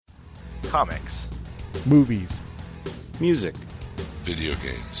Comics. Movies. Music. Video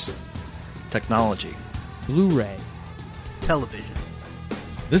games. Technology. Blu-ray. Television.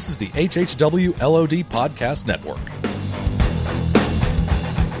 This is the HHW LOD Podcast Network.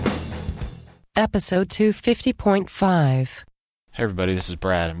 Episode 250.5. Hey everybody, this is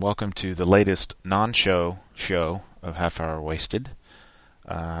Brad, and welcome to the latest non-show show of Half Hour Wasted.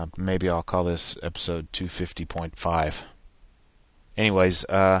 Maybe I'll call this episode 250.5. Anyways,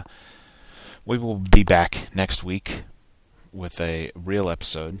 we will be back next week with a real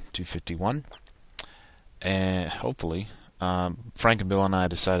episode, 251. And hopefully, Frank and Bill and I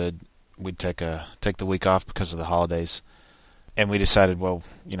decided we'd take the week off because of the holidays. And we decided, well,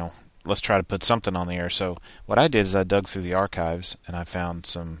 let's try to put something on the air. So what I did is I dug through the archives and I found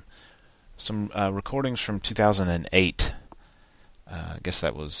some recordings from 2008. I guess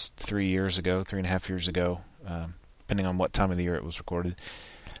that was 3.5 years ago, depending on what time of the year it was recorded.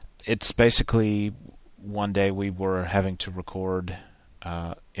 It's basically one day we were having to record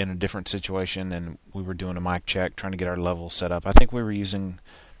in a different situation, and we were doing a mic check, trying to get our level set up. I think we were using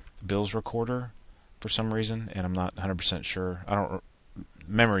Bill's recorder for some reason, and I'm not 100% sure.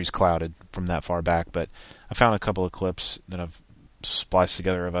 Memory's clouded from that far back, but I found a couple of clips that I've spliced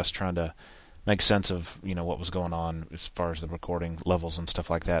together of us trying to make sense of what was going on as far as the recording levels and stuff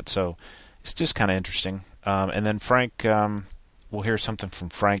like that. So it's just kind of interesting. And then Frank, we'll hear something from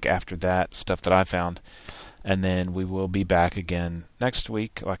Frank after that, stuff that I found. And then we will be back again next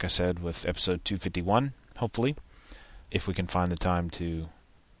week, like I said, with episode 251, hopefully, if we can find the time to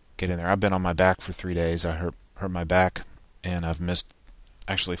get in there. I've been on my back for 3 days. I hurt my back, and I've missed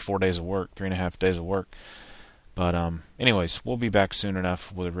actually 4 days of work, 3.5 days of work. But anyways, we'll be back soon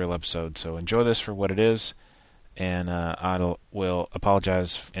enough with a real episode. So enjoy this for what it is, and I will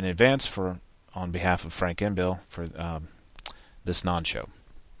apologize in advance on behalf of Frank and Bill for this non-show.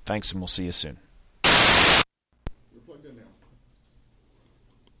 Thanks, and we'll see you soon.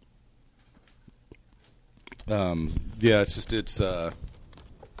 Yeah, it's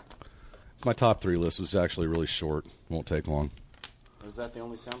my top 3 list. Was actually really short. Won't take long. Was that the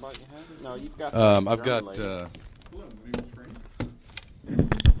only soundbite you had? No, you've got.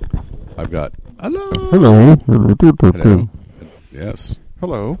 I've got. Hello. Hello. Yes.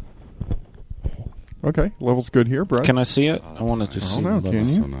 Hello. Okay, level's good here, Brad. Can I see it? Oh, I want to nice. just I see don't know, the can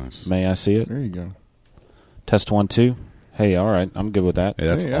level. you? So nice. May I see it? There you go. Test 1, 2. Hey, all right, I'm good with that. Hey,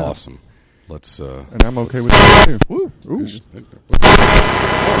 that's Yeah. awesome. Let's. And I'm okay with that too. Woo. Ooh.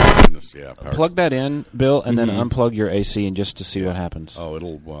 Oh, goodness, yeah. Power. Plug that in, Bill, and then unplug your AC and just to see what happens. Oh,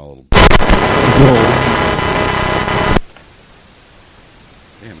 it'll.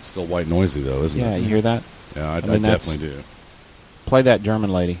 Damn, it's still white noisy though, isn't Yeah, it? you hear that? Yeah, I mean, that's- definitely do. Play that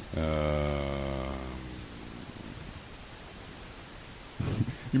German lady.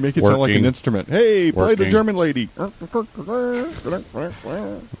 You make it sound like an Working. instrument. Hey, play the Working. German lady. Was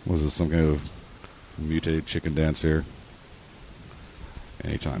this some kind of mutated chicken dance here?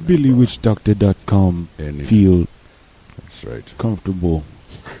 Anytime. BillyWitchDoctor.com. Any- Feel That's right. comfortable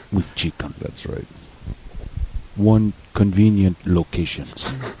with chicken. That's right. One convenient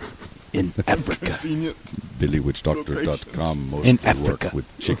locations in Africa. Convenient. BillyWitchDoctor.com. Most In work Africa. with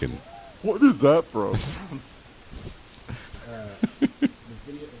chicken. What is that, bro?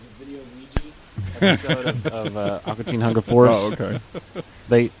 Episode of Aqua Teen Hunger Force. Oh, okay.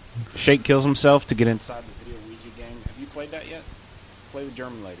 Shake kills himself to get inside the video Ouija game. Have you played that yet? Play the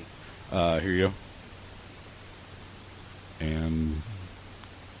German lady. Here you go. And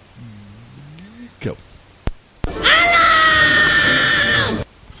go.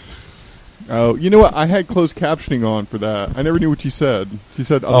 Oh, you know what? I had closed captioning on for that. I never knew what she said. She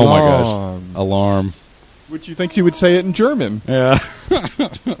said, Oh my alarm. gosh. Alarm. Which you think she would say it in German. Yeah.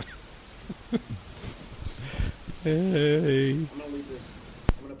 Hey. I'm gonna leave this.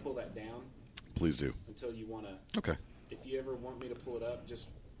 I'm gonna pull that down Please do. until you wanna. Okay. If you ever want me to pull it up, just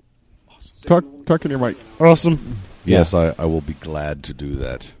Talk in your mic. Awesome. Yes, I will be glad to do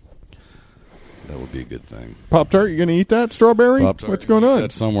that. That would be a good thing. Pop-Tart, you going to eat that strawberry? Pop-Tart, What's going on?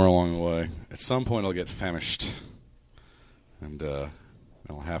 That's somewhere along the way. At some point, I'll get famished. And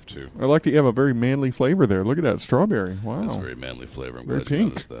I'll have to. I like that you have a very manly flavor there. Look at that strawberry. Wow. That's a very manly flavor. I'm Very glad you pink.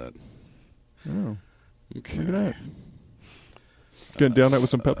 noticed that. Oh, Okay. look at that. Getting down that with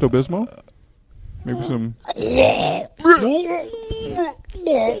some Pepto-Bismol? Maybe some...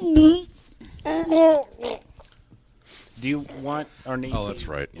 Do you want or need? Oh, that's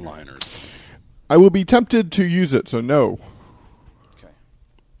right. Liners. I will be tempted to use it, so no. Okay.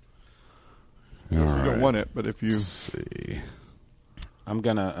 If you don't want it, but if you... Let's see. I'm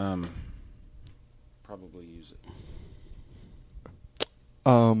gonna probably use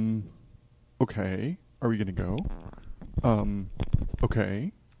it. Okay. Are we gonna go?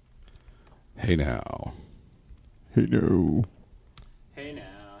 Okay. Hey now. Hey, no. Hey now.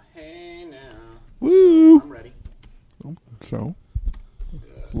 Woo! I'm ready. So,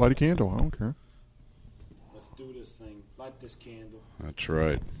 light a candle. I don't care. Let's do this thing. Light this candle. That's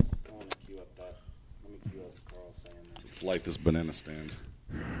right. I want to cue up that. Let me cue up Carl saying that. Let's light this banana stand.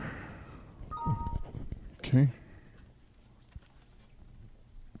 Okay.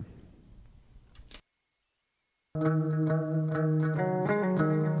 The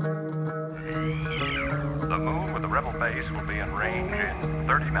moon with the rebel base will be in range in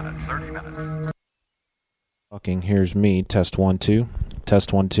 30 minutes. 30 minutes. Fucking here's me. Test 1 2.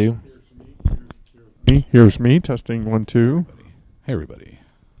 Test 1 2. Here's me. Testing 1 2. Hey, everybody.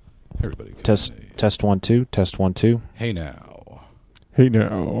 Hey, everybody. Test 1 2. Test 1 2. Hey now. Hey,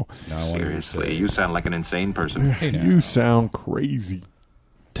 now. Now I want to hear you Seriously, say, you sound like an insane person. Hey now. You sound crazy.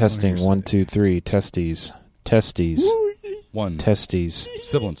 Testing hear 1 2 3. Testes. Testes. One. Testes.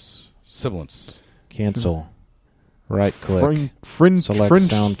 Sibilance. Cancel. Right click. Select sound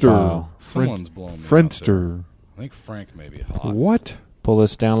Friendster. file. Someone's blowing me out Friendster. there. I think Frank may be hot. What? Pull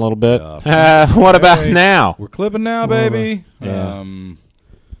this down a little bit. What about now? We're clipping now, baby. Yeah. You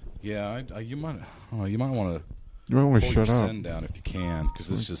might want to You might want pull to your shut up. send down if you can, because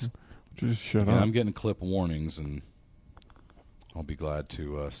it's just. Just shut Yeah, up. I'm getting clip warnings, and I'll be glad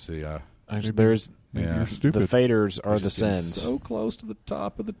to see. There's Yeah. You're stupid. the faders are We're the just getting sins. So close to the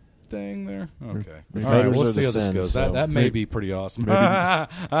top of the thing there. Okay. The All right, faders we'll are see the how this sins, goes. so That may be pretty awesome. Maybe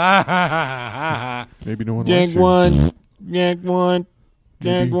no one Yank likes you. one. Yank one.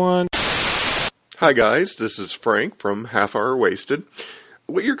 Yank Maybe. one. Hi guys, this is Frank from Half Hour Wasted.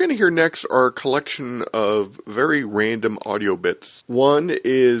 What you're going to hear next are a collection of very random audio bits. One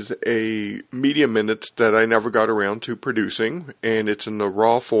is a media minutes that I never got around to producing, and it's in the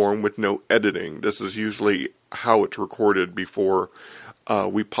raw form with no editing. This is usually how it's recorded before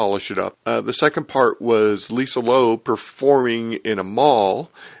we polish it up. The second part was Lisa Loeb performing in a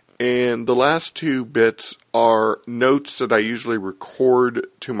mall, and the last two bits are notes that I usually record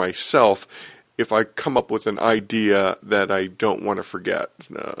to myself if I come up with an idea that I don't want to forget,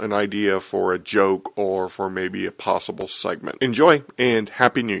 an idea for a joke or for maybe a possible segment. Enjoy, and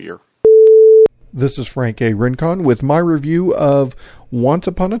Happy New Year. This is Frank A. Rincon with my review of Once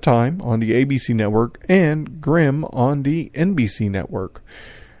Upon a Time on the ABC Network and Grimm on the NBC Network.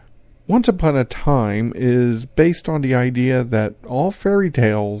 Once Upon a Time is based on the idea that all fairy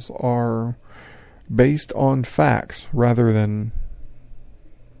tales are based on facts rather than...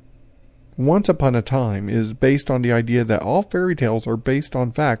 Once Upon a Time is based on the idea that all fairy tales are based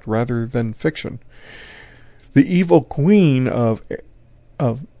on fact rather than fiction. The evil queen of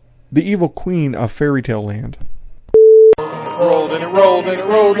fairy tale land. Rolled and it rolled and it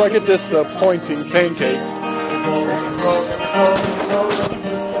rolled like a disappointing pancake.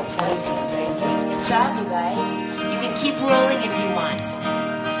 Job, you guys. You can keep rolling if you want.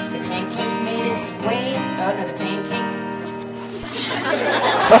 The pancake made its way. Oh no, the pancake.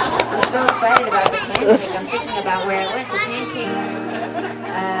 I'm so excited about the pancake. I'm thinking about where it went. The pancake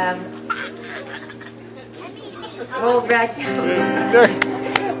rolled right down.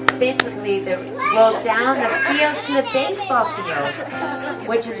 Basically, rolled down the field to the baseball field,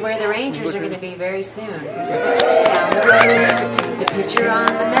 which is where the Rangers are going to be very soon. Down the road, the pitcher on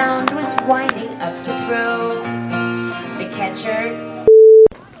the mound was winding up to throw. The catcher.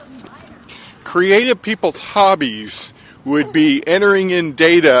 Creative people's hobbies would be entering in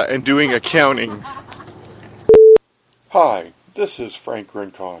data and doing accounting. Hi, this is Frank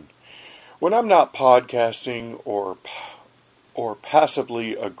Rincon. When I'm not podcasting or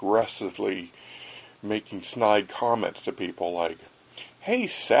passively aggressively making snide comments to people like, "Hey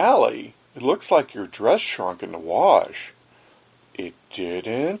Sally, it looks like your dress shrunk in the wash." It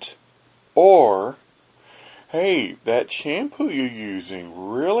didn't. Or, "Hey, that shampoo you're using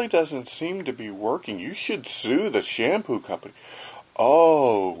really doesn't seem to be working. You should sue the shampoo company."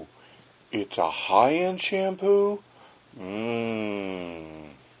 Oh, it's a high-end shampoo?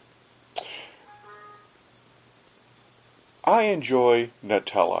 I enjoy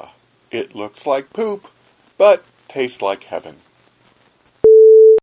Nutella. It looks like poop, but tastes like heaven.